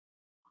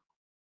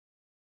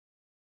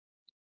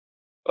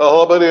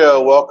Hello, buddy.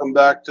 Welcome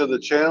back to the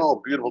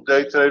channel. Beautiful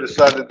day today.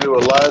 Decided to do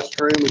a live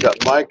stream. We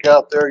got Mike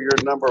out there. You're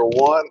number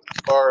one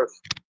as far as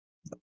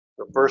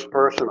the first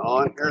person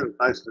on here.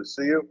 Nice to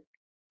see you.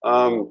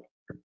 Um,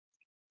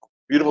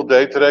 Beautiful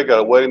day today.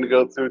 Got a wedding to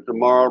go through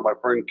tomorrow. My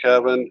friend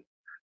Kevin,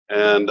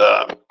 and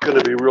going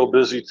to be real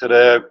busy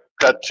today. I've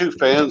got two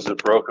fans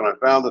that broke, and I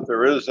found that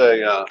there is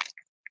a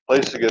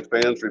place to get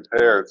fans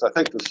repaired. So I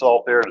think the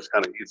salt air just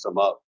kind of heats them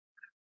up.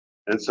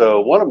 And so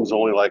one of them's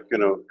only like, a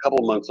couple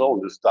of months old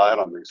and just died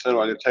on me. So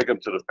anyway, I'm going to take them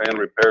to the fan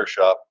repair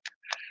shop,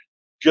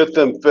 get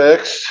them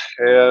fixed,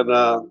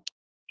 and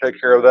take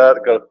care of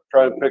that. Got to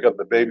try and pick up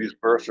the baby's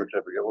birth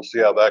certificate. We'll see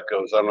how that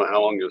goes. I don't know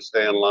how long you'll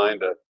stay in line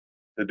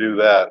to do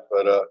that,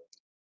 but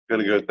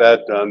going to get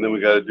that done. Then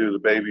we got to do the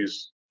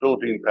baby's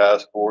Philippine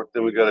passport.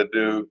 Then we got to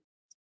do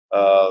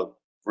uh,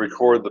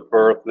 record the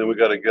birth. Then we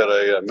got to get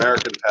a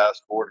American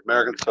passport,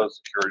 American Social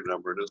Security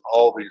number. There's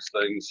all these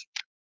things.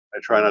 I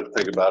try not to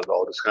think about it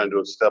all. Just kind of do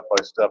it step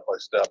by step by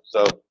step.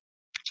 So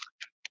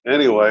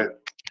anyway,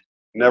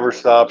 never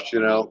stops,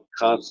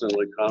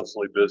 constantly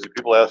busy.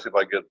 People ask me if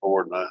I get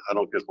bored, and I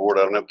don't get bored.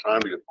 I don't have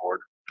time to get bored.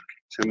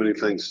 Too many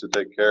things to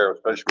take care of,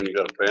 especially when you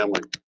got a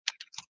family.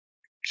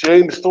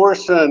 James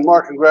Thorson,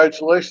 Mark,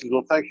 congratulations.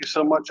 Well, thank you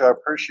so much. I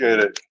appreciate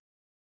it.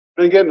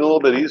 Been getting a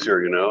little bit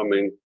easier, I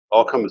mean,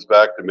 all comes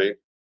back to me.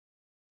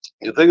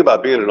 You think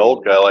about being an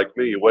old guy like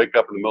me, you wake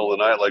up in the middle of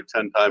the night like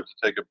 10 times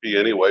to take a pee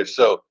anyway,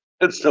 so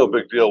it's no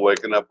big deal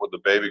waking up with the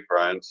baby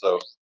crying. So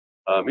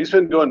he's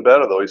been doing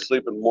better, though. He's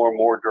sleeping more and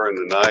more during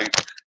the night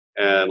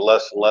and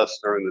less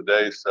during the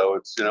day. So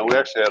it's, we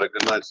actually had a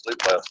good night's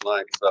sleep last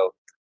night. So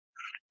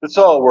it's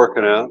all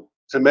working out.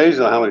 It's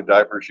amazing how many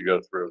diapers you go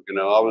through.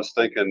 I was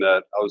thinking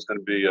that I was going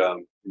to be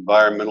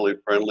environmentally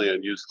friendly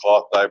and use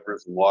cloth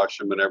diapers and wash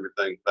them and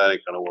everything. That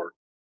ain't going to work.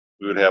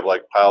 We would have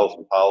like piles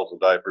and piles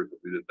of diapers if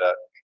we did that.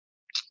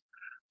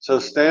 So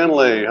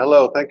Stanley,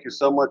 hello. Thank you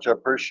so much. I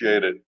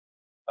appreciate it.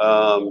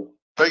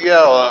 But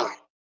yeah,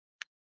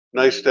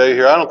 nice day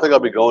here. I don't think I'll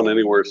be going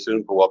anywhere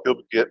soon for a while.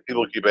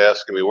 People keep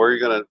asking me, where's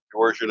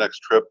your next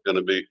trip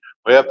gonna be?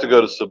 We have to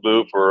go to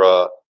Cebu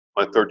for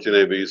my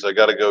 13A visa. I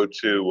got to go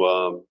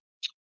to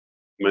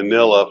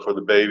Manila for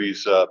the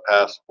baby's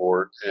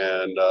passport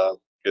and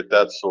get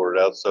that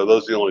sorted out. So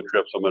those are the only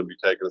trips I'm going to be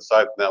taking.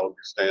 Aside from that, we'll be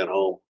staying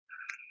home.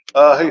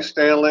 Hey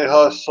Stanley,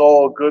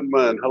 Saul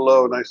Goodman,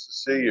 hello, nice to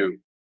see you.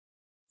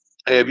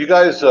 Hey, have you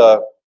guys,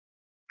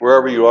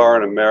 wherever you are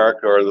in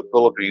America or the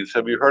Philippines,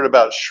 have you heard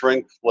about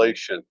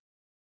shrinkflation?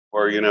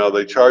 Where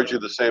they charge you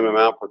the same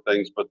amount for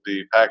things, but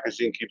the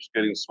packaging keeps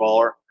getting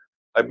smaller.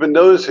 I've been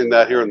noticing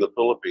that here in the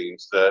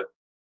Philippines, that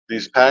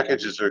these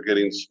packages are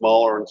getting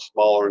smaller and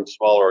smaller and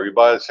smaller. You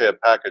buy, say, a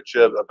bag of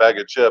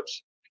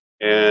chips,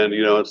 and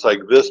it's like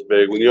this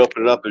big. When you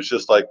open it up, it's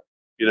just like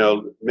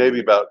maybe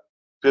about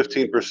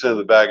 15% of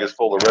the bag is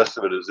full. The rest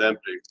of it is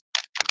empty.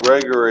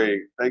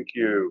 Gregory, thank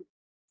you.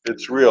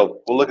 It's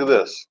real. Well, look at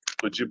this.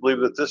 Would you believe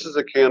that this is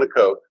a can of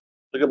Coke?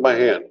 Look at my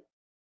hand.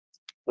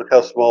 Look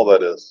how small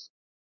that is.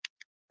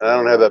 I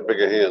don't have that big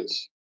of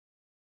hands.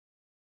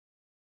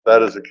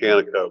 That is a can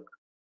of Coke.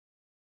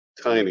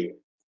 Tiny.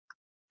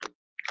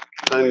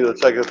 Tiny,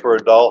 it's like it's for a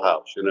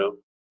dollhouse,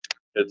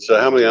 It's,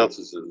 how many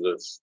ounces is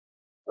this?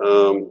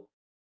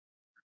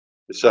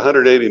 It's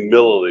 180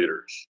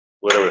 milliliters,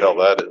 whatever the hell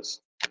that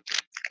is.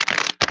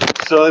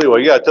 So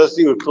anyway, yeah, it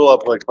doesn't even fill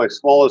up, like my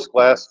smallest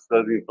glass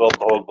doesn't even fill up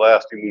the whole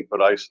glass, even when you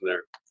put ice in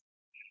there.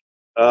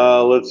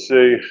 Let's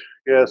see.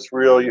 Yeah, it's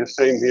real. Yeah,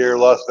 same here,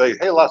 Las Vegas.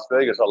 Hey, Las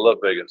Vegas, I love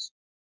Vegas.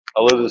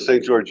 I lived in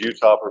St. George,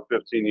 Utah for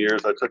 15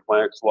 years. I took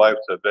my ex-wife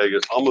to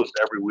Vegas almost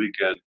every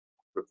weekend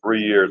for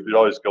 3 years. We'd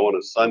always go on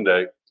a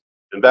Sunday.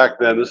 And back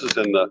then, this is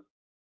in the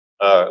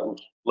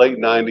late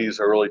 90s,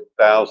 early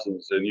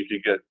 2000s, and you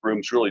could get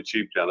rooms really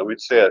cheap down there. We'd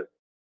stay at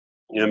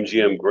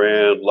MGM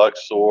Grand,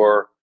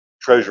 Luxor,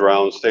 Treasure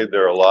Island, stayed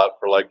there a lot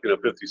for like,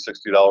 $50,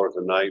 $60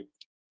 a night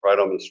right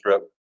on the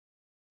strip.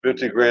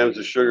 50 grams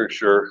of sugar,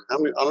 sure. I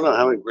don't know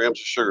how many grams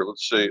of sugar.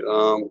 Let's see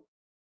if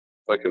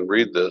I can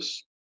read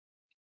this.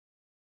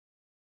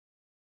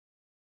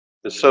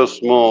 It's so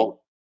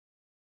small.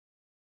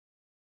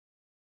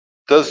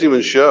 Doesn't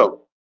even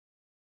show.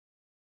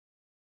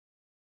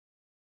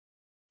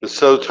 It's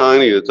so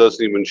tiny it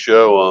doesn't even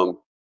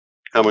show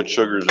how much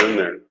sugar is in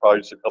there.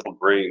 Probably just a couple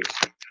grains.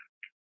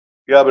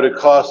 Yeah, but it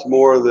costs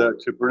more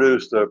to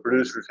produce. The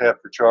producers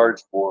have to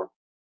charge more.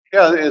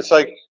 Yeah, it's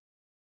like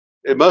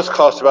it must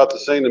cost about the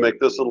same to make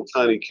this little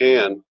tiny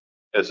can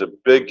as a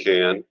big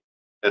can.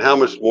 And how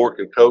much more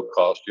can Coke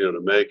cost, to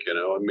make,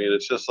 I mean,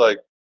 it's just like,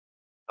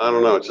 I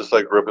don't know, it's just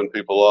like ripping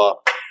people off.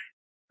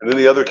 And then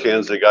the other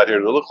cans they got here,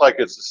 they look like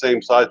it's the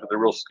same size, but they're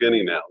real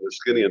skinny now. They're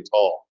skinny and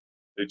tall.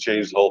 They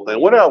changed the whole thing. I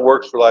wonder how it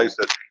works for like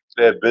that.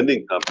 They have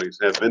vending companies,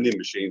 they have vending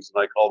machines,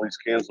 and like all these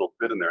cans don't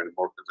fit in there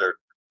anymore because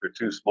they're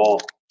too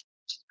small.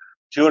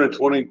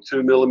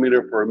 222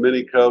 millimeter for a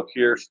mini Coke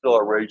here, still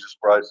outrageous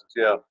prices.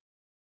 Yeah.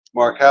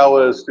 Mark, how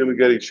has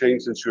Dumagetti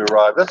changed since you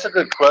arrived? That's a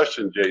good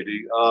question,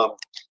 JD.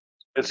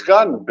 It's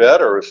gotten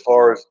better as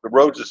far as the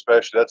roads,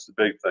 especially. That's the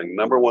big thing.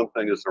 Number one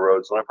thing is the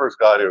roads. When I first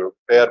got here,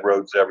 bad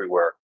roads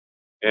everywhere.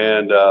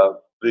 And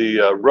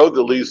the road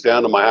that leads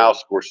down to my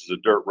house, of course, is a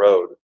dirt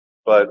road.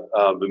 But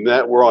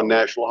we're on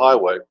National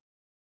Highway.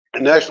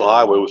 And National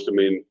Highway was, I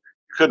mean, you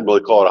couldn't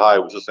really call it a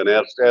highway. It was just an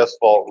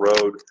asphalt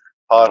road,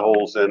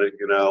 potholes in it,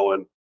 you know,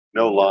 and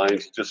no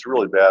lines, just a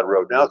really bad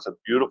road. Now it's a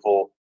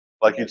beautiful,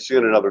 like you'd see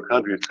in another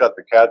country. It's got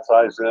the cat's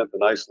eyes in it, the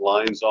nice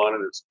lines on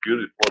it. It's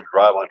beautiful to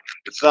drive on.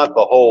 It's not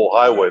the whole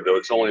highway, though.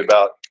 It's only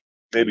about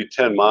maybe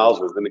 10 miles,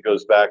 and then it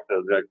goes back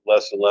to like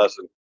less and less.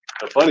 And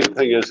the funny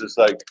thing is, it's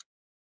like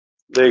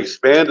they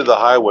expanded the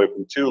highway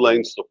from 2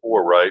 lanes to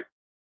 4, right?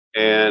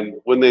 And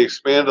when they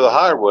expanded the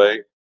highway,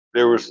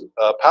 there was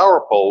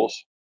power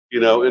poles, you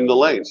know, in the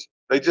lanes.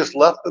 They just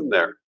left them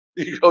there.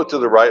 You go to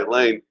the right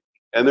lane,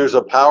 and there's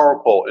a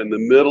power pole in the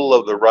middle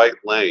of the right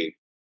lane,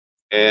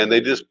 and they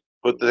just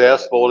put the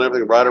asphalt and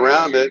everything right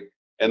around it,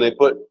 and they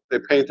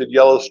painted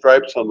yellow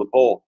stripes on the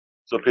pole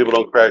so people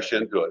don't crash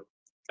into it.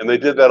 And they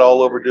did that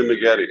all over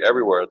Dumagetti,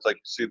 everywhere. It's like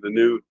you see the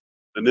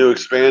new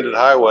expanded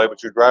highway,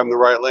 but you're driving the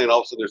right lane. All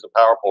of a sudden, there's a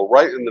power pole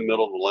right in the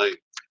middle of the lane.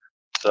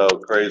 So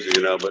crazy,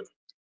 you know. But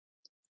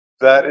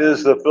that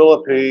is the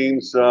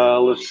Philippines.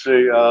 Let's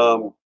see.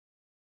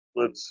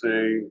 Let's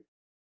see.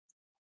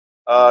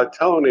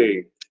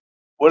 Tony,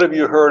 what have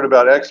you heard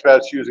about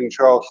expats using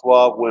Charles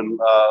Schwab when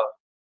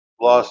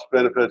lost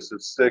benefits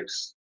that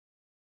sticks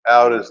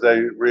out as they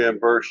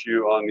reimburse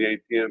you on the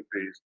ATM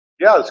fees?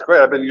 Yeah, it's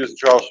great. I've been using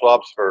Charles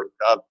Schwab's for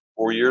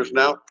 4 years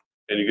now,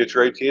 and you get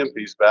your ATM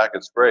fees back.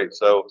 It's great.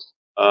 So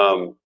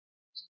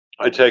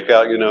I take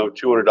out, you know,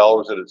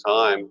 $200 at a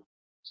time,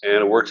 and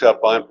it works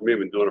out fine for me. I've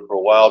been doing it for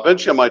a while.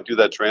 Eventually, I might do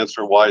that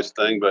TransferWise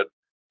thing, but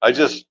it's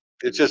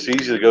just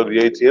easy to go to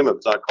the ATM if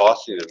it's not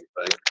costing you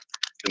anything,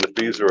 and the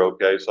fees are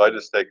okay. So I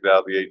just take it out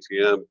of the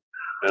ATM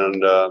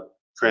and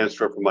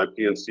transfer from my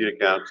PNC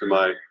account to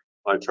my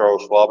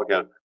Charles Schwab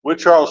account. With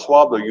Charles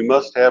Schwab, though, you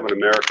must have an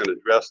American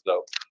address,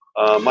 though.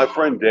 My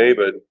friend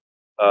David,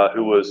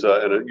 who was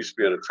used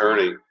to be an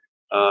attorney,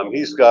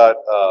 he's got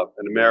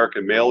an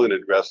American mailing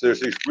address.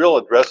 There's these real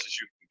addresses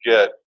you can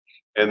get,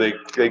 and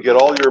they get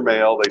all your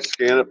mail, they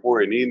scan it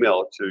for you and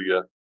email it to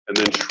you, and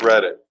then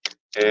shred it.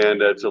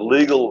 And it's a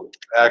legal,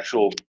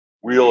 actual,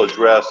 real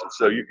address, and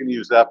so you can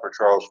use that for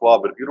Charles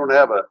Schwab. But if you don't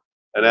have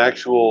an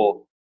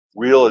actual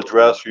real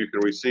address where you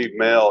can receive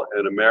mail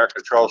in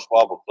America, Charles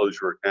Schwab will close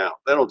your account.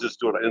 They don't just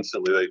do it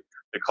instantly.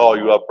 They call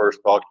you up first,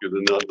 talk to you,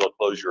 then they'll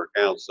close your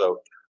account. So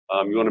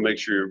you want to make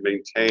sure you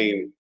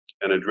maintain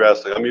an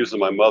address. Like I'm using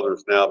my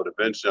mother's now, but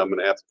eventually I'm going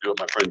to have to do what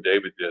my friend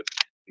David did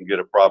and get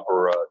a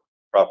proper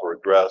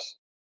address.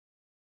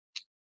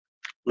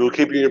 We will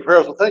keep you in your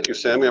prayers. Well, thank you,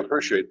 Sammy. I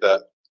appreciate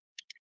that.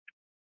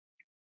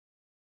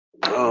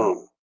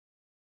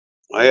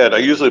 I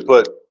usually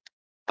put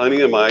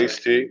honey in my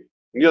iced tea.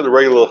 You know the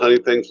regular little honey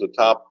things at the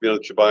top, you know,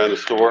 that you buy in the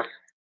store.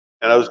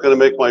 And I was going to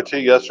make my tea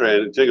yesterday,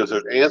 and it goes,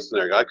 there's ants in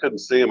there. I couldn't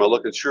see them. I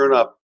looked, and sure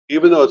enough,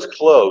 even though it's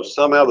closed,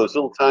 somehow those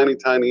little tiny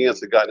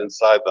ants had gotten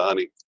inside the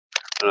honey. I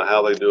don't know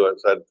how they do it,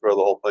 so I had to throw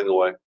the whole thing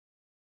away.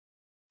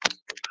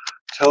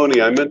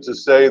 Tony, I meant to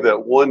say that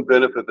one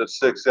benefit that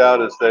sticks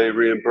out is they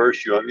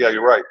reimburse you. Yeah,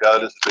 you're right.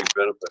 That is a big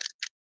benefit.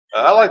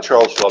 I like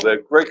Charles Schwab. They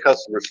have great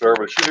customer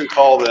service. You can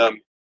call them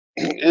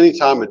any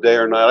time of day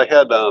or night.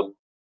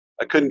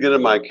 I couldn't get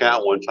in my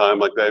account one time.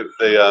 Like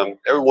they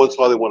every once in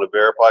a while they want to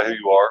verify who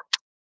you are,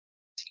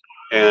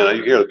 and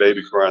you hear the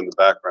baby cry in the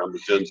background,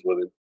 but Jen's with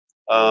him.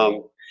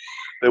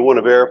 They want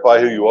to verify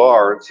who you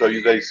are, and so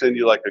they send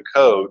you like a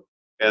code,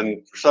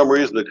 and for some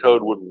reason the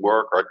code wouldn't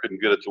work, or I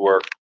couldn't get it to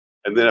work.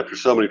 And then after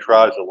so many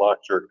tries, it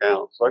locked your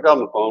account. So I got on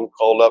the phone,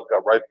 called up,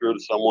 got right through to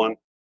someone.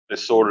 They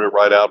sorted it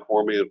right out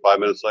for me, and 5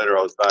 minutes later,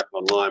 I was back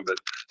online. But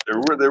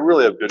they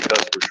really have good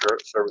customer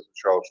service at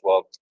Charles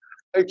Schwab.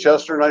 Hey,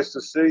 Chester, nice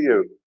to see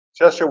you.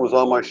 Chester was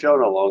on my show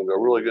not long ago.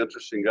 Really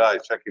interesting guy.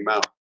 Check him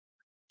out.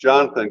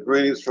 Jonathan,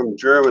 greetings from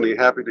Germany.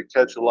 Happy to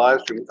catch a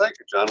live stream. Thank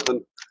you,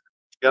 Jonathan.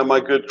 Yeah, my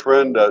good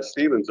friend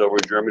Steven's over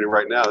in Germany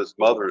right now. His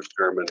mother is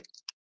German,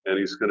 and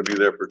he's going to be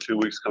there for 2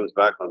 weeks. Comes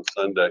back on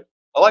Sunday.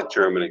 I like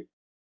Germany.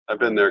 I've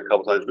been there a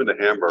couple times. Been to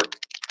Hamburg.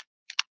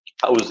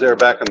 I was there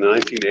back in the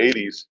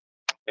 1980s,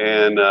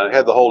 and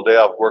had the whole day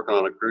off working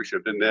on a cruise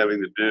ship. Didn't have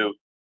anything to do,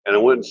 and I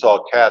went and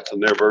saw Cats on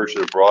their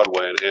version of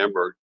Broadway in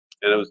Hamburg,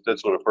 and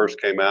that's when it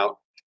first came out,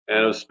 and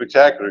it was a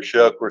spectacular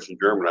show. Of course, in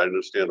German, I didn't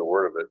understand a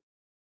word of it.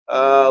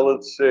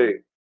 Let's see.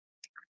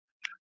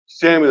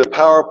 Sammy, the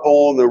power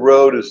pole in the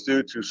road is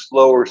due to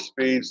slower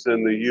speeds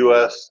than the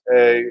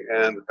USA,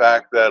 and the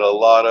fact that a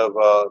lot of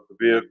the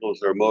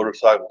vehicles are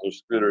motorcycles or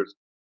scooters.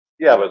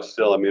 Yeah, but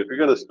still, I mean, if you're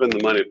going to spend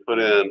the money to put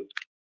in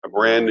a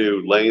brand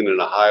new lane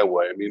and a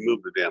highway, I mean,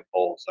 move the damn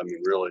poles. I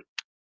mean, really.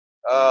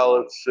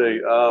 Let's see.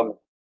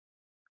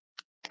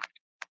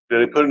 Did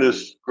they put in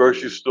this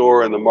grocery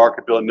store in the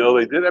market building? No,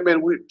 they did. I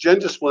mean, Jen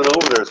just went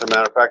over there. As a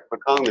matter of fact,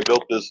 Pekong, they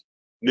built this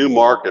new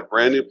market,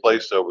 brand new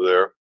place over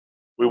there.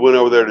 We went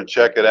over there to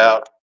check it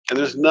out, and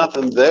there's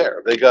nothing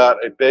there. They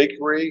got a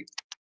bakery,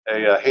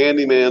 a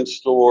handyman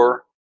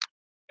store,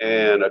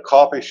 and a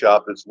coffee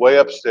shop that's way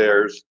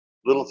upstairs,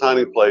 little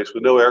tiny place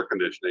with no air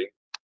conditioning,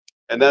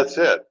 and that's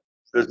it.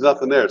 There's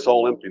nothing there. It's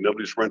all empty.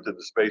 Nobody's rented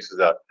the spaces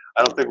out.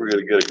 I don't think we're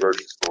going to get a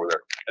grocery store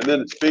there. And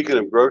then speaking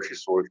of grocery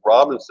stores,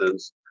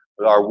 Robinson's,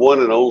 our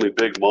one and only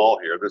big mall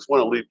here. There's one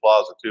at Lee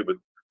Plaza too, but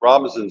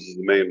Robinson's is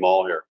the main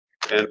mall here.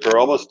 And for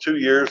almost 2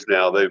 years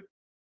now,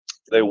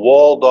 they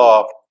walled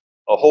off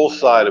a whole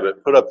side of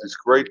it, put up these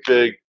great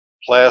big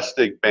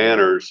plastic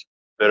banners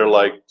that are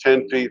like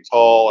 10 feet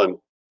tall and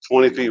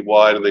 20 feet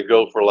wide, and they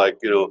go for like,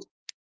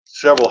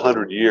 several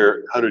hundred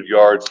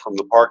yards from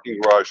the parking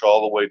garage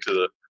all the way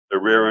to the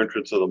rear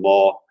entrance of the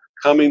mall.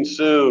 Coming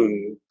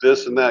soon,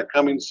 this and that,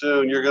 coming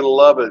soon, you're gonna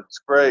love it, it's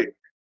great.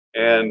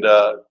 And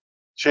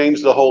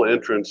changed the whole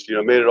entrance,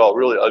 made it all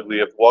really ugly.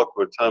 You have to walk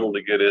through a tunnel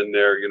to get in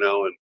there,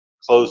 and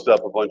closed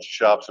up a bunch of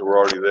shops that were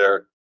already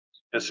there.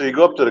 And so you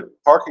go up to the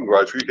parking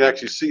garage where you can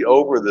actually see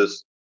over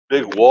this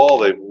big wall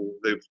they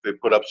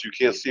put up so you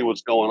can't see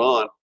what's going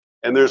on.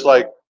 And there's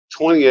like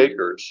 20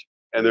 acres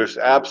and there's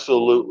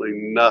absolutely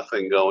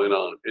nothing going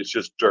on. It's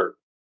just dirt.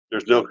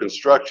 There's no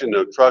construction,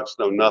 no trucks,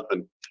 no nothing.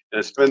 And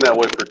it's been that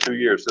way for 2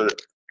 years. So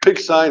big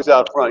signs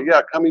out front,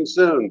 yeah, coming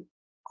soon.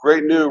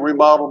 Great new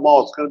remodeled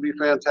mall. It's going to be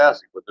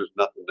fantastic, but there's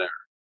nothing there.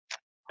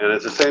 And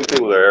it's the same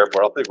thing with our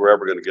airport. I don't think we're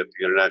ever going to get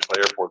the international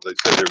airport they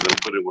said they were going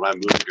to put in when I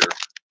moved here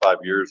 5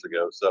 years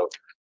ago. So,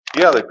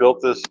 yeah, they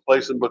built this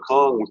place in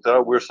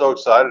Bekong. We're so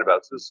excited about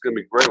it. So this is going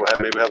to be great. We'll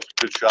maybe have some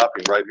good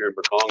shopping right here in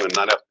Bekong and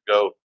not have to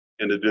go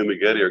into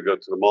Dumaguete or go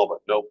to the mall. But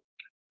nope,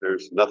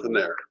 there's nothing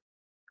there.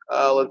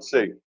 Let's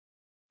see.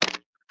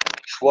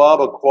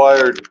 Schwab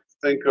acquired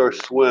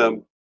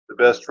Thinkorswim, the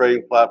best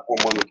trading platform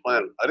on the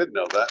planet. I didn't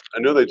know that. I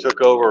knew they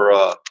took over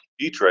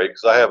E-Trade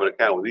because I have an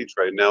account with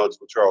E-Trade. Now it's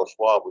with Charles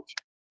Schwab, which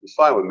is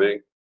fine with me.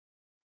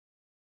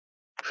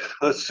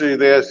 Let's see.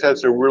 They had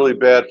some really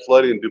bad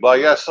flooding in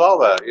Dubai. Yeah, I saw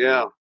that.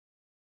 Yeah.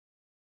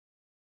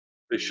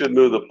 They should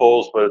move the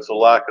poles, but it's a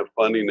lack of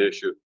funding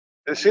issue.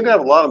 They seem to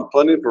have a lot of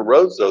funding for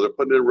roads, though. They're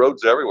putting in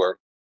roads everywhere.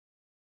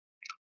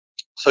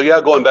 So,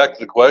 yeah, going back to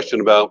the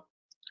question about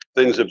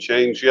things have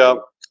changed. Yeah,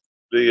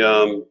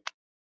 the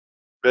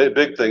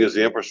big thing is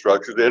the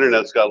infrastructure. The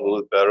internet's got a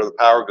little bit better. The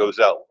power goes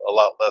out a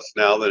lot less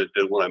now than it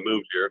did when I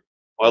moved here.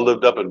 When I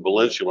lived up in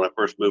Valencia, when I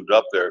first moved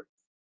up there,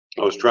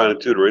 I was trying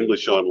to tutor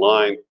English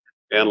online,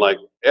 and like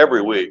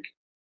every week,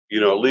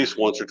 at least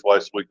once or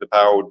twice a week, the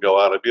power would go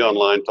out. I'd be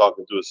online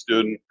talking to a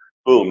student,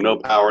 boom, no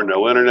power,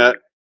 no internet.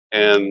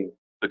 And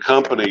the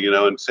company,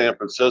 in San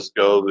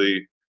Francisco,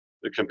 the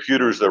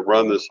computers that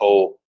run this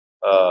whole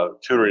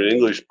tutoring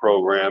English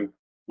program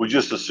would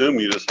just assume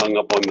you just hung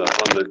up on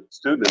the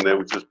student, and they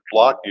would just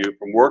block you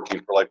from working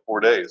for like 4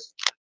 days.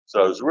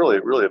 So it was really,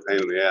 really a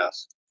pain in the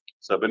ass.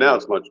 So, but now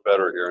it's much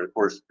better here. And of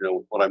course,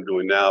 what I'm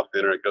doing now, if the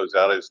internet goes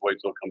out, I just wait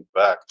till it comes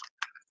back.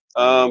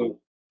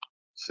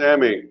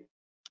 Sammy,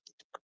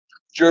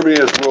 Germany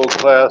has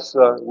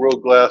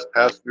world-class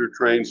passenger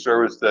train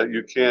service that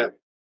you can't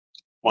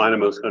find in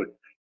most countries.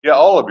 Yeah,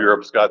 all of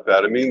Europe's got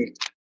that. I mean,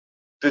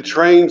 the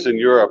trains in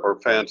Europe are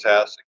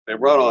fantastic. They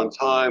run on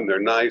time. They're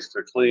nice.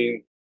 They're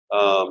clean.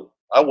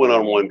 I went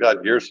on one,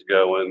 years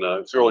ago, in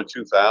it's early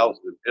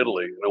 2000 in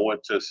Italy, and I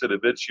went to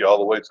Civitavecchia all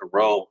the way to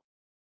Rome,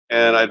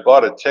 and I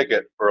bought a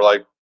ticket for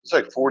it's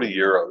like 40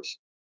 euros,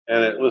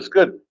 and it was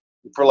good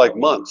for like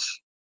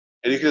months.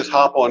 And you can just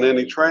hop on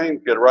any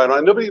train, get a ride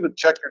on. Nobody even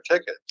checked your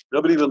ticket.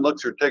 Nobody even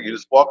looks at your ticket. You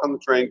just walk on the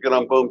train, get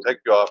on, boom, take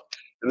you off.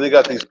 And they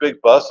got these big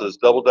buses,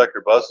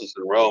 double-decker buses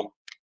in Rome,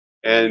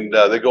 and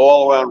they go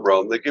all around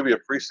Rome. They give you a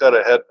free set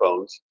of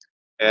headphones,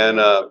 and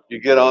you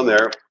get on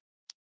there.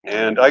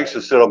 And I used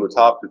to sit on the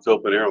top, it's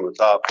open air on the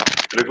top, and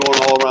they're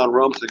going all around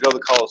Rome. So you go to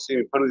the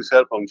Colosseum, you put in these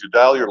headphones, you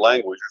dial your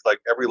language. There's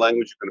like every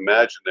language you can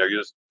imagine there. You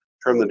just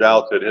turn the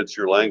dial till it hits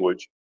your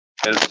language,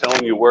 and it's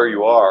telling you where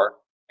you are.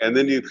 And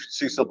then you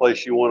see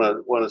someplace you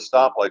want to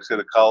stop, like say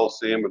the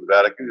Colosseum or the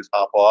Vatican, just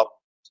hop off,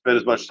 spend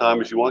as much time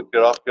as you want,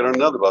 get off, get on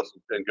another bus,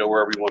 and go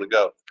wherever you want to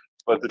go.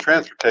 But the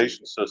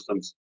transportation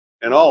systems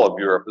in all of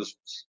Europe is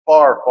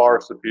far,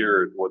 far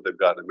superior to what they've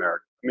got in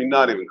America. I mean,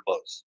 not even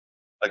close.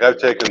 Like I've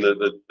taken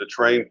the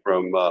train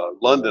from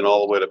London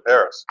all the way to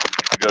Paris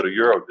to go to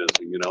Euro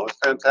Disney. It's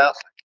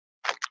fantastic.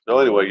 So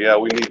anyway, yeah,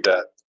 we need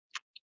that.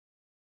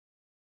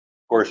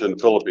 Of course, in the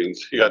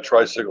Philippines, you got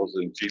tricycles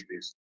and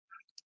jeepneys.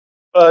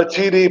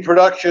 TD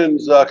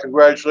Productions,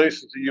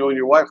 congratulations to you and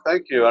your wife.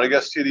 Thank you. And I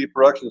guess TD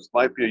Productions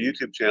might be a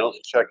YouTube channel, so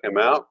check him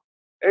out.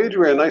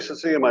 Adrian, nice to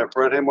see you, my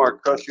friend. Hey,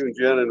 Mark, trust you and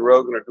Jen and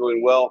Rogan are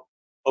doing well.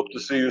 Hope to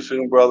see you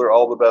soon, brother.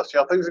 All the best.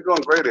 Yeah, things are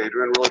going great,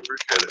 Adrian. Really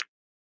appreciate it.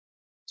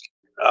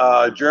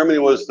 Germany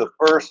was the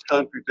first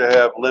country to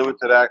have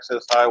limited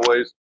access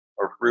highways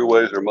or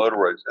freeways or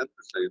motorways.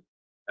 Interesting.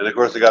 And of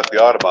course, they got the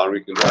Autobahn where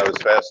you can drive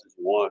as fast as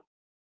you want.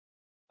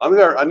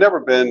 I've never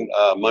been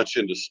much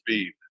into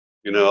speed.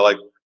 Like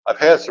I've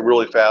had some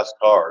really fast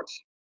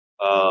cars.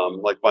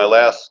 Like my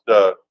last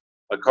a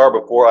car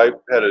before, I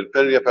had an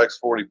Infiniti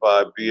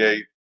FX45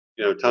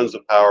 V8, tons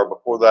of power.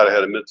 Before that, I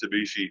had a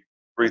Mitsubishi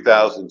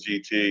 3000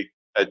 GT.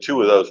 I had two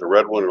of those, a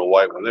red one and a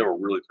white one. They were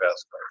really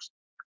fast cars.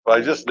 But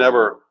I just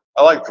never.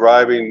 I like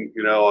driving,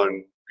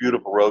 on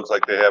beautiful roads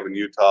like they have in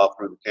Utah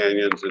through the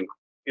canyons and,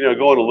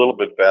 going a little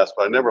bit fast,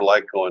 but I never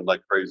liked going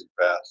like crazy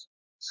fast.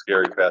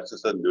 scary fast.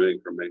 This doesn't do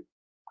anything for me.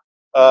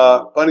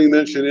 Funny you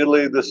mentioned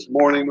Italy this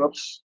morning.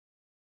 Oops.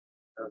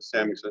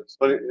 Sammy said,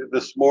 funny,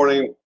 this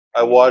morning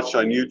I watched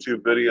on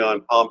YouTube video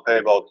on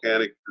Pompeii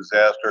volcanic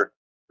disaster.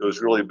 It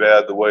was really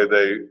bad the way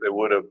they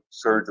would have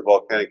surged the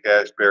volcanic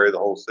ash, bury the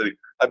whole city.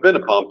 I've been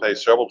to Pompeii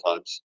several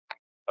times.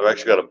 I've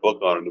actually got a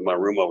book on it in my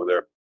room over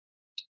there.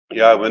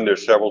 Yeah, I've been there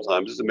several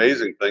times. It's an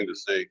amazing thing to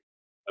see.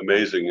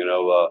 Amazing,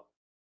 to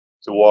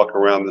walk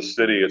around the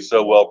city. It's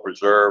so well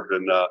preserved.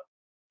 And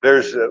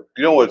there's,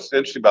 what's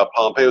interesting about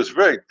Pompeii? It was a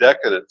very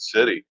decadent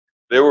city.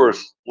 There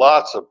was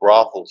lots of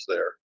brothels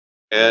there.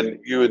 And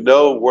you would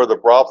know where the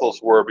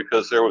brothels were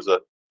because there was a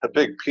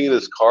big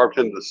penis carved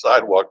into the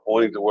sidewalk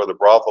pointing to where the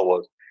brothel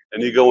was.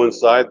 And you go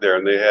inside there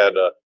and they had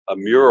a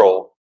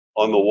mural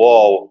on the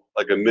wall,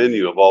 like a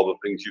menu of all the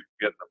things you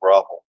could get in the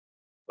brothel.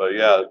 But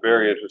yeah,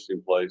 very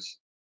interesting place.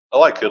 I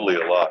like Italy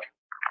a lot.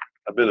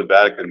 I've been to the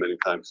Vatican many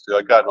times too.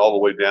 I've gotten all the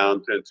way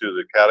down into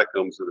the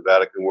catacombs of the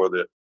Vatican where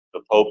the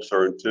popes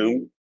are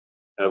entombed.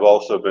 And I've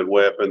also been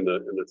way up in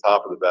the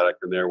top of the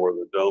Vatican there where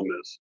the dome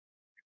is.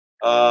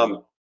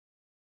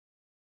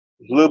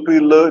 Loopy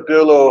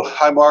Dillo,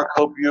 hi Mark,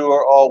 hope you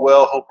are all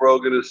well. Hope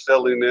Rogan is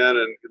settling in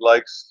and he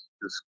likes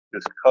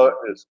his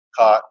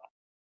cot.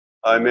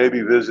 I may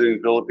be visiting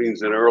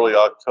Philippines in early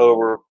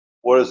October.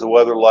 What is the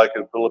weather like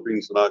in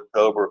Philippines in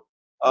October?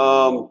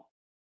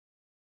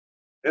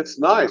 It's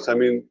nice. I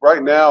mean,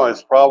 right now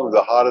it's probably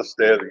the hottest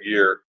day of the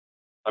year.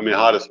 I mean,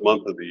 hottest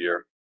month of the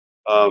year.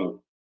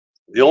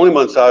 The only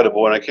months I would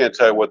avoid, I can't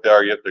tell you what they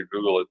are, you have to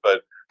Google it,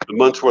 but the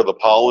months where the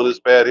pollen is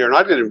bad here, and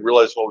I didn't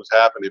realize what was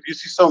happening. If you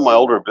see some of my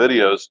older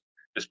videos,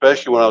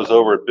 especially when I was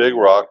over at Big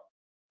Rock,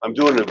 I'm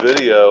doing a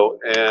video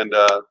and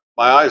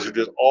my eyes are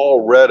just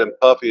all red and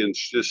puffy and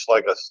just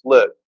like a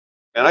slit.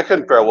 And I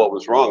couldn't figure out what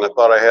was wrong. I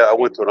thought I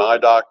went to an eye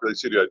doctor, they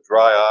said you had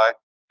dry eye,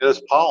 and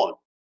it's pollen.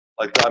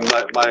 Like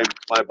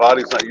my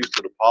body's not used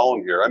to the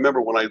pollen here. I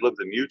remember when I lived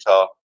in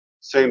Utah,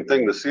 same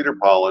thing, the cedar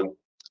pollen.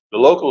 The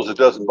locals, it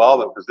doesn't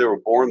bother them because they were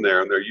born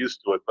there and they're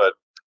used to it. But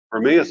for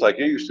me, it's like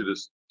it used to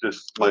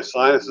just my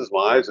sinuses,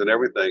 my eyes, and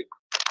everything.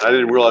 And I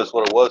didn't realize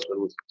what it was, but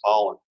it was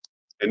pollen.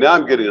 And now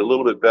I'm getting a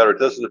little bit better. It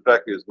doesn't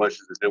affect me as much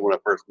as it did when I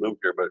first moved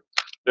here. But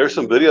there's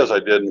some videos I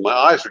did, and my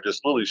eyes are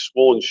just literally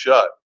swollen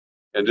shut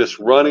and just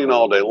running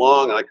all day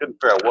long. And I couldn't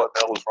figure out what the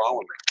hell was wrong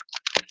with me.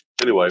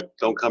 Anyway,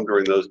 don't come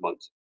during those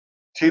months.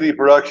 TD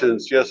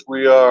Productions, yes,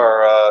 we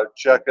are.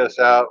 Check us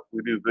out.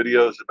 We do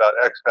videos about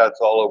expats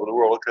all over the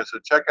world. Okay, so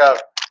check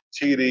out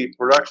TD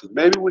Productions.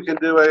 Maybe we can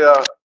do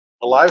a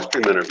live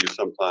stream interview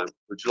sometime.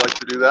 Would you like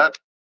to do that?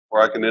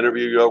 Or I can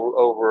interview you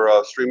over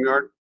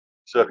StreamYard.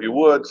 So if you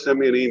would, send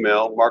me an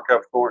email,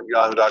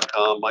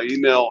 markfthornton@yahoo.com. My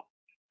email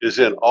is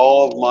in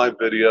all of my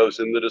videos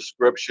in the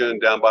description,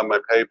 down by my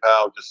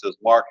PayPal. It just says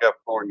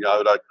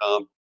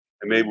markfthornton@yahoo.com.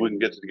 And maybe we can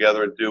get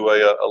together and do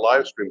a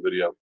live stream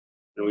video.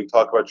 And we can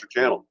talk about your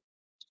channel.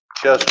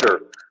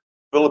 Chester,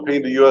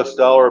 Philippine to US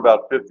dollar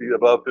about 50,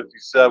 above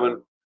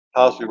 57,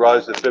 possibly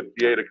rise to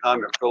 58.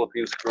 Economy of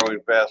Philippines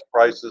growing fast,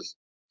 prices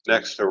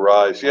next to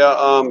rise. Yeah,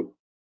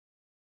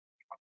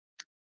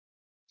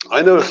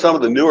 I noticed some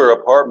of the newer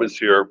apartments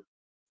here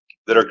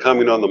that are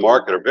coming on the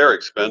market are very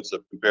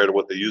expensive compared to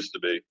what they used to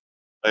be.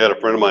 I had a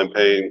friend of mine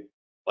paying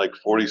like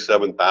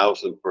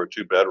 $47,000 for a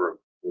 2-bedroom,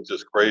 which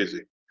is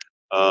crazy.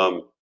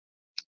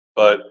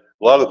 But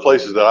a lot of the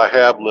places that I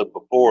have lived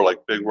before,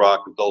 like Big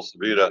Rock and Dulce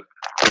Vita,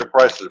 their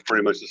prices are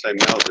pretty much the same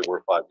now as they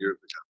were 5 years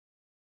ago.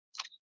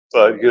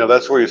 But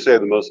that's where you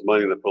save the most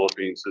money in the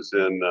Philippines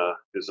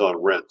is on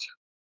rent.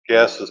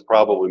 Gas is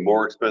probably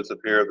more expensive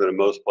here than in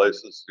most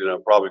places.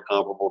 Probably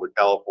comparable to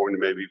California,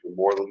 maybe even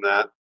more than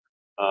that.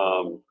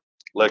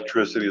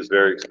 Electricity is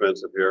very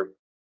expensive here,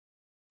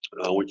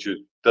 which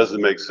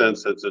doesn't make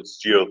sense since it's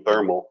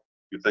geothermal.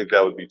 You'd think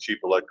that would be cheap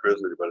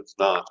electricity, but it's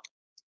not.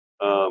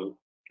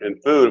 And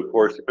food, of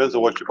course, depends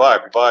on what you buy.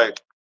 If you buy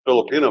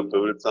Filipino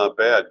food, it's not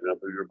bad.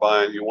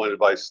 If you want to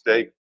buy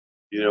steak,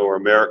 or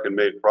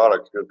American-made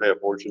products, you're going to pay a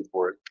fortune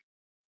for it.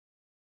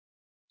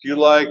 Do you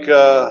like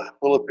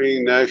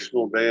Philippine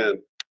National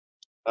Band?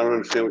 I don't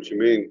understand what you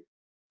mean.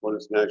 What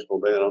is National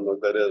Band? I don't know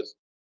what that is.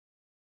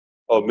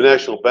 Oh,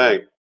 National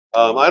Bank.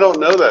 I don't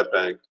know that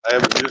bank. I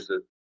haven't used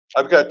it.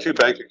 I've got 2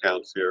 bank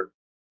accounts here,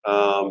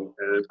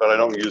 but I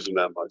don't use them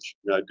that much.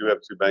 I do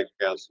have 2 bank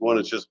accounts. One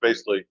is just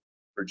basically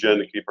for Jen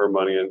to keep her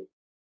money in.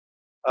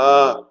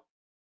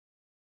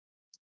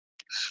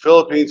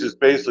 Philippines is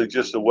basically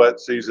just a wet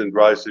season,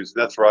 dry season.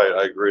 That's right.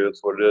 I agree.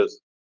 That's what it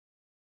is.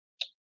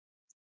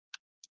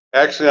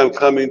 Actually, I'm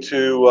coming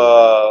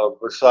to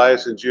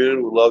Versailles in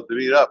June. We'd love to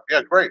meet up.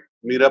 Yeah, great.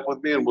 Meet up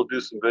with me and we'll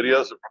do some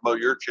videos and promote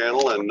your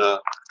channel and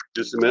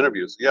do some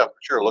interviews. Yeah, for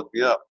sure. Look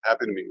me up.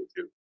 Happy to meet with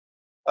you.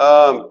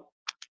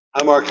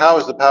 Hi, Mark. How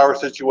is the power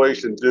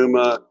situation?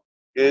 Duma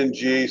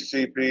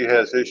NGCP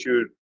has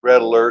issued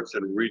red alerts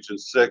in Region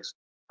 6.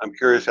 I'm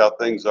curious how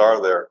things are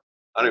there.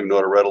 I don't even know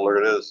what a red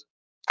alert is.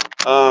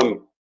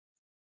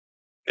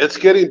 It's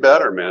getting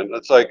better, man.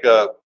 It's like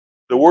the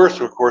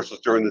worst, of course, was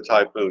during the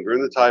typhoon.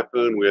 During the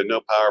typhoon, we had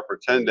no power for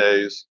 10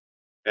 days.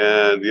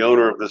 and the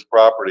owner of this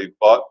property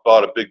bought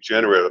a big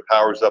generator that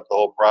powers up the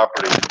whole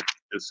property,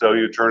 and so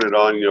you turn it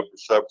on,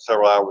 for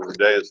several hours a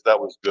day. So that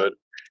was good.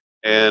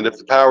 And if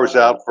the power's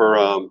out for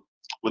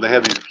when they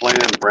have these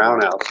planned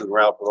brownouts and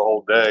we're out for the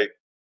whole day,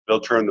 they'll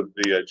turn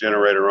the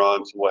generator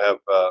on, so we'll have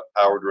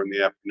power during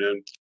the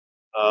afternoon.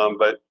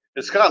 But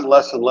it's gotten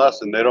less and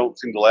less, and they don't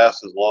seem to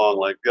last as long.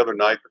 Like the other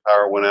night, the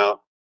power went out,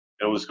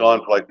 and it was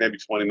gone for like maybe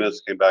 20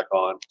 minutes, came back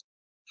on.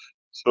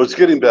 So it's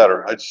getting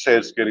better. I'd say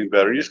it's getting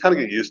better. You just kind of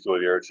get used to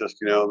it here. It's just,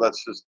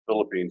 that's just the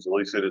Philippines. At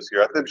least it is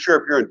here. I'm sure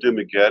if you're in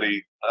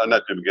Dumaguete,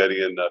 not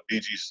Dumaguete, in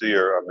BGC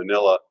or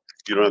Manila,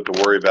 you don't have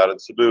to worry about it.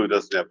 Cebu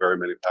doesn't have very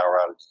many power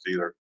outages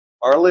either.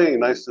 Arlene,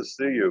 nice to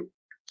see you.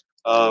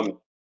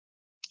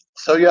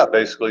 So yeah,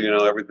 basically,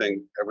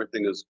 everything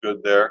is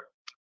good there.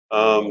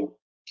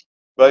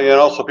 But yeah,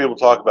 and also people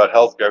talk about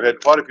healthcare. I've had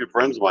quite a few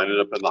friends of mine ended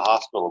up in the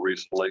hospital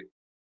recently,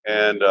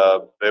 and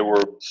they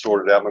were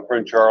sorted out. My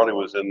friend Charlie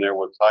was in there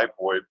with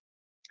typhoid,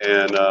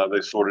 and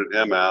they sorted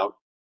him out.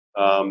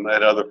 I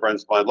had other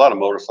friends of mine, a lot of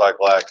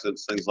motorcycle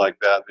accidents, things like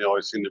that. They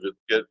always seem to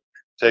get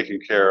taken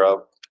care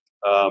of.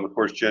 Of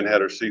course, Jen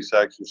had her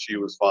C-section. She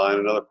was fine.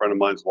 Another friend of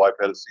mine's wife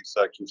had a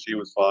C-section. She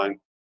was fine.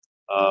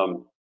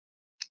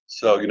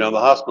 So, the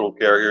hospital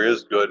care here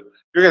is good. If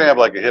you're going to have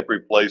like a hip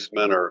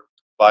replacement or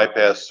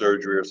bypass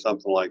surgery or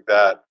something like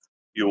that,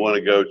 you want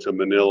to go to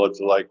Manila,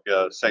 to like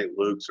St.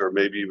 Luke's, or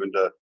maybe even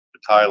to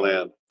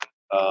Thailand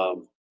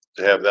to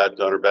have that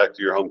done, or back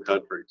to your home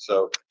country.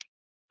 So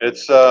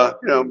it's,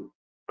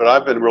 but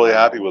I've been really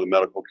happy with the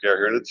medical care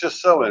here, and it's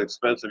just so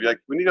inexpensive. Like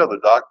when you go to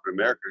the doctor in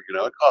America,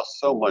 it costs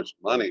so much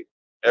money,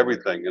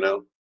 everything,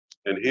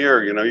 and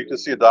here, you can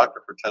see a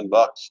doctor for $10. You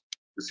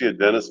can see a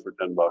dentist for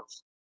 $10.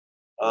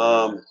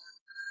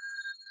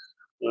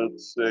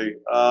 Let's see.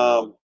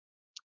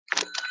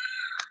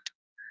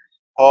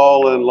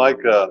 Paul and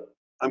Leica,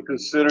 I'm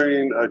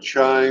considering a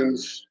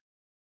chines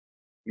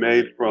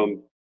made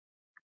from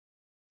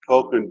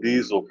coke and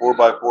diesel,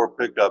 4x4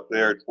 pickup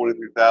there,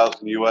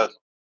 23,000 US.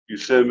 You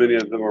send many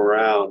of them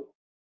around.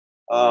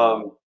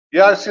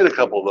 Yeah, I've seen a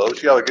couple of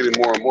those. Yeah, they're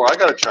getting more and more. I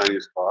got a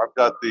Chinese car. I've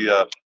got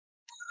the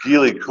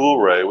Geely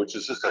Coolray, which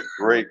is just a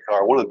great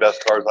car. One of the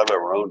best cars I've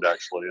ever owned,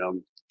 actually.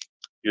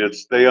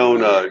 They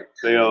own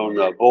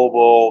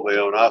Volvo, they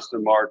own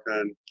Aston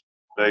Martin,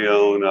 they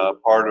own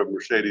part of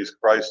Mercedes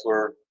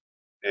Chrysler,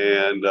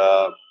 and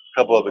a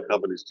couple other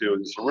companies too.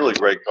 And it's a really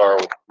great car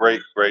with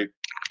great,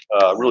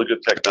 really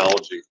good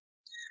technology.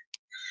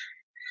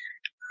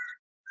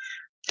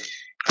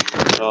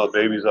 Oh,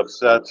 baby's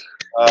upset.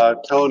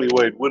 Tony,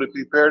 wait, would it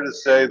be fair to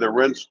say the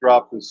rents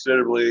drop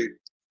considerably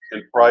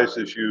in price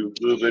as you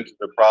move into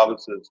the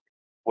provinces?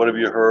 What have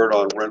you heard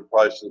on rent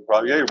prices?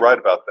 Yeah, you're right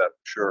about that,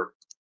 for sure.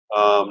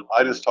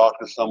 I just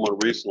talked to someone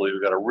recently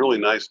who got a really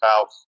nice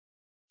house,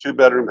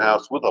 2-bedroom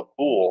house with a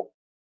pool,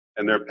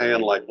 and they're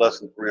paying like less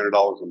than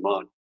 $300 a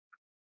month.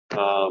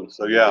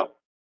 So yeah,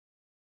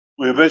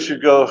 we eventually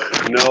go,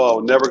 no, I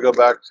would never go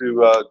back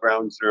to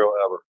ground zero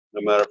ever.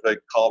 No matter if they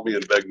called me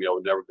and begged me, I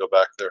would never go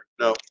back there.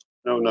 No.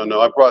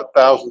 I brought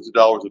thousands of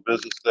dollars of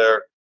business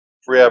there,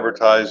 free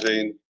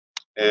advertising,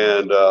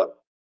 and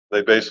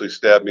they basically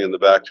stabbed me in the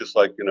back, just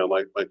like,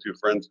 my two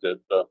friends did.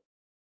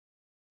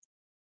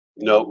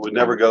 No, would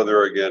never go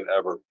there again,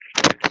 ever.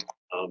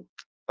 If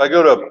I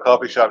go to a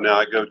coffee shop now,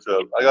 I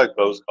like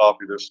Bose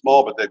Coffee. They're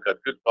small, but they've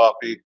got good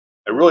coffee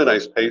and really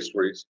nice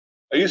pastries.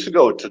 I used to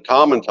go to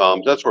Tom and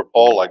Tom's. That's where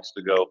Paul likes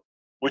to go,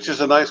 which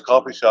is a nice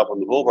coffee shop on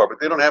the boulevard, but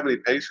they don't have any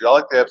pastry. I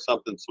like to have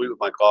something sweet with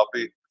my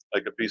coffee,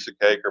 like a piece of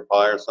cake or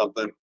pie or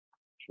something,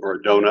 or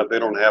a donut. They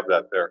don't have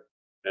that there.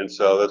 And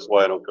so that's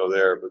why I don't go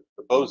there. But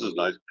the Bose is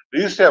nice.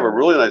 They used to have a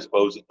really nice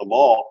Bose at the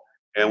mall,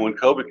 and when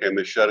COVID came,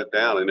 they shut it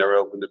down. They never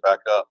opened it back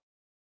up.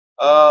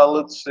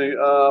 Let's see.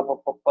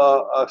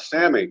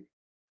 Sammy,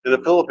 in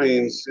the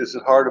Philippines, is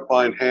it hard to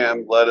find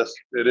ham, lettuce?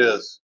 It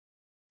is.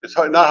 It's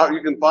hard, not hard.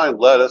 You can find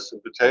lettuce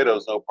and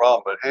potatoes, no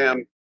problem. But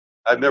ham,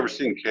 I've never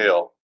seen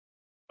kale.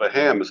 But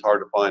ham is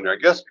hard to find there. I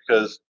guess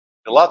because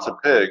there are lots of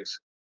pigs.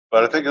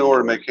 But I think in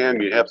order to make ham,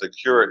 you have to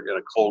cure it in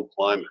a cold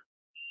climate.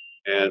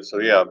 And so,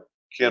 yeah,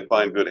 can't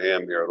find good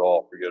ham here at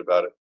all. Forget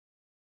about it.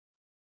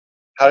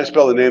 How do you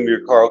spell the name of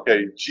your car?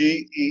 Okay,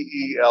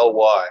 Geely,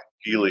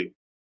 Geely.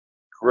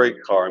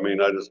 Great car. I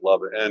mean, I just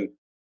love it. And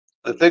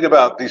the thing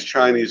about these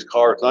Chinese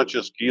cars, not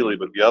just Geely,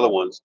 but the other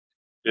ones,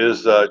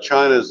 is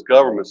China's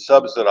government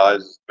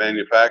subsidizes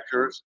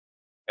manufacturers,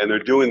 and they're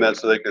doing that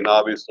so they can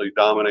obviously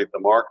dominate the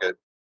market.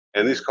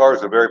 And these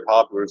cars are very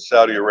popular in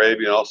Saudi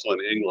Arabia and also in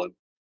England.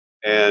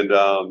 And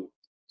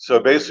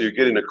so basically, you're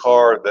getting a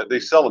car that they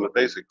sell them at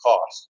basic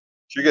cost.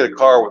 So you get a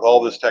car with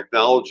all this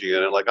technology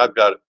in it. Like I've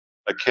got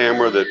a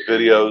camera that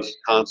videos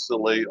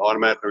constantly,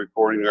 automatically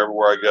recording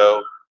everywhere I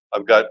go.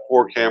 I've got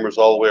 4 cameras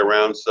all the way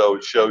around, so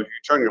it shows you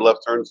turn your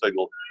left turn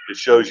signal, it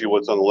shows you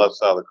what's on the left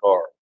side of the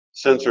car.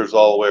 Sensors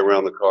all the way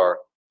around the car.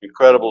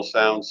 Incredible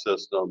sound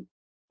system,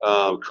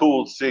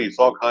 cooled seats,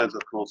 all kinds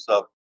of cool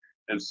stuff.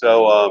 And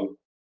so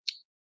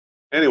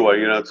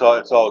anyway, it's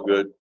all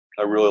good.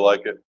 I really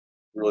like it.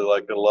 Really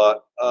like it a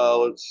lot.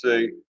 Let's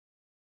see.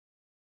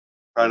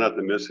 Try not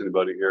to miss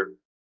anybody here.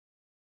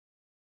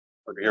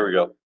 Okay, here we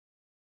go.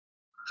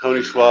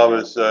 Tony Schwab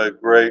is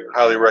great,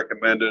 highly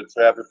recommended. It's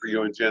happy for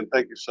you and Jen.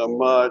 Thank you so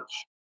much.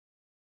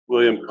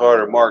 William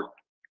Carter, Mark,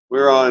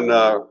 we're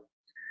on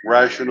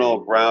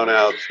rational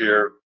brownouts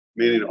here,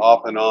 meaning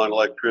off and on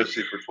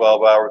electricity for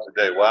 12 hours a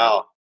day.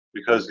 Wow,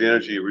 because the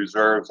energy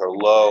reserves are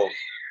low.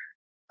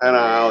 Hannah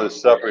Island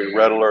is suffering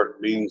red alert,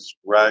 means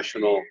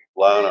rational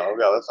brownout. Oh,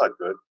 yeah, that's not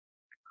good.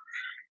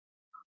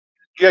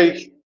 Yeah,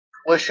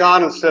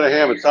 LaShawn instead of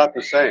ham, it's not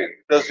the same.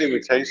 It doesn't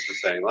even taste the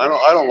same. I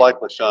don't like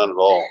LaShawn at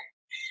all.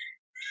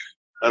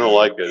 I don't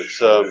like it.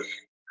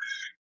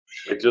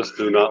 I just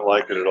do not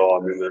like it at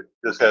all. I mean, it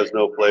just has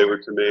no flavor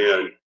to me.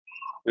 And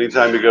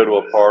anytime you go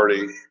to a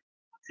party,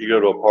 they've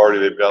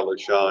got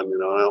LaShawn, you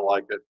know, I don't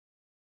like it.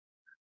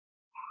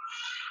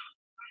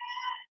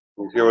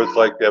 You hear what it's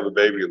like to have a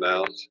baby in the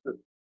house.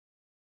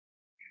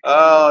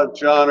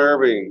 John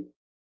Irving,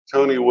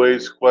 Tony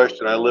Wade's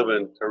question. I live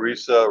in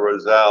Teresa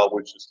Rosal,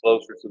 which is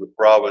closer to the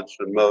province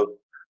than most.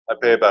 I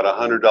pay about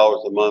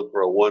 $100 a month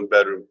for a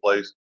one-bedroom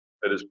place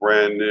that is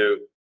brand new.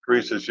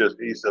 Teresa's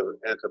just east of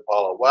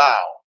Antipolo.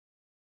 Wow,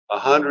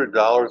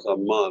 $100 a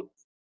month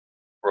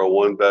for a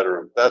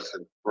one-bedroom. That's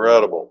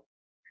incredible.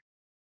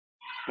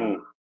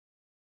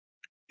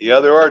 Yeah,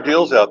 there are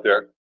deals out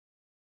there.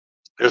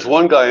 There's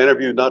one guy I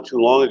interviewed not too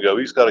long ago.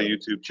 He's got a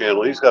YouTube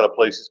channel. He's got a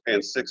place he's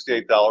paying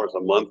 $68 a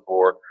month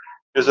for.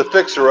 It's a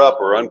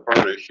fixer-upper,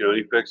 unfurnished. You know,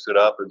 he fixed it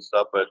up and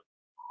stuff, but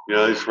you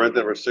know, he's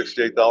renting for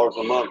 $68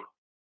 a month.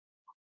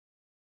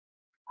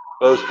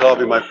 Bose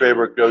Coffee, my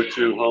favorite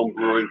go-to home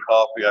brewing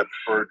coffee. I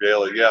prefer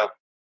daily. Yeah,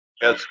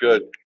 that's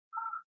good.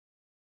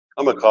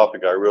 I'm a coffee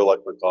guy. I really like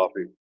my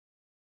coffee.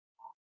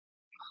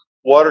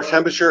 Water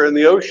temperature in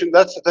the ocean.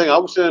 That's the thing. I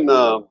was in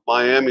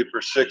Miami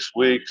for 6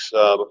 weeks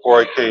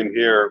before I came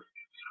here.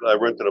 I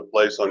rented a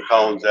place on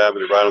Collins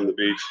Avenue right on the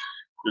beach.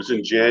 It was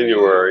in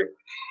January,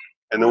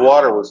 and the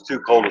water was too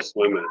cold to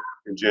swim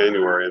in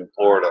January in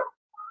Florida.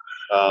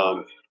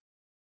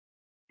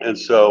 And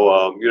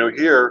so, you know,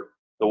 here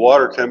the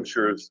water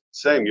temperature is the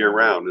same year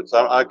round.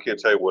 I can't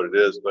tell you what it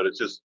is, but it's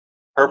just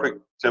perfect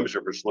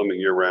temperature for swimming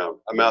year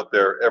round. I'm out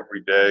there every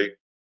day,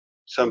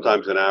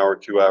 sometimes an hour,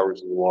 2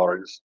 hours in the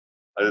water.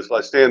 I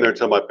stand there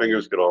until my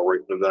fingers get all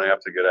wrinkled, and then I have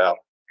to get out.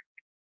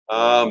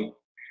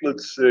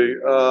 Let's see.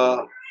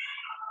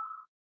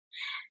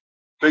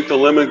 I think the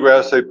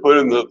lemongrass they put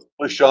in the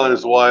LaShawn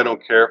is why I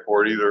don't care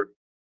for it either.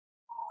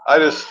 I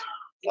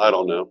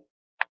don't know.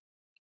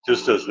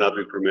 Just does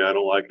nothing for me. I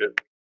don't like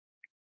it.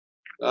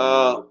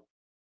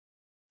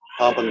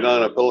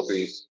 Pampangana,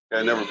 Philippines. Okay,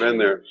 I've never been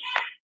there.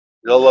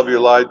 I love your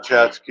live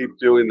chats. Keep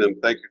doing them.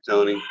 Thank you,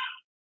 Tony.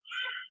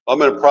 I'm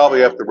going to probably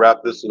have to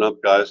wrap this one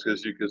up, guys,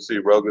 because you can see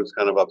Rogan's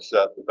kind of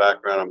upset in the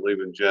background. I'm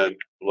leaving Jen to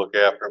look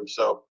after him.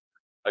 So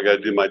I got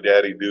to do my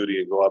daddy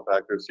duty and go out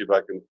back there and see if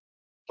I can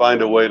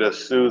find a way to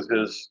soothe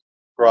his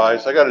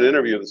cries. I got an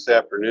interview this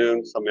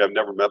afternoon. Somebody I've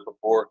never met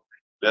before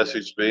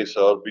messaged me,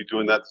 so I'll be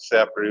doing that this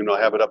afternoon. I'll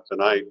have it up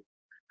tonight.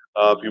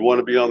 If you want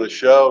to be on the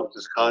show,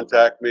 just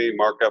contact me,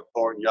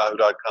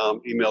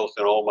 markupthornton@yahoo.com. Emails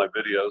and all my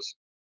videos.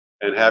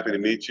 And happy to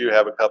meet you.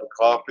 Have a cup of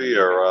coffee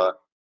or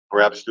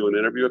perhaps do an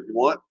interview if you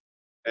want.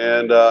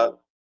 And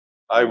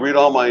I read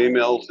all my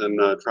emails and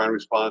try and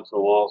respond to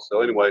them all.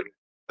 So anyway,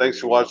 thanks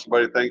for watching,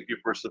 everybody. Thank you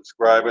for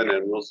subscribing,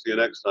 and we'll see you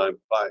next time.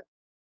 Bye.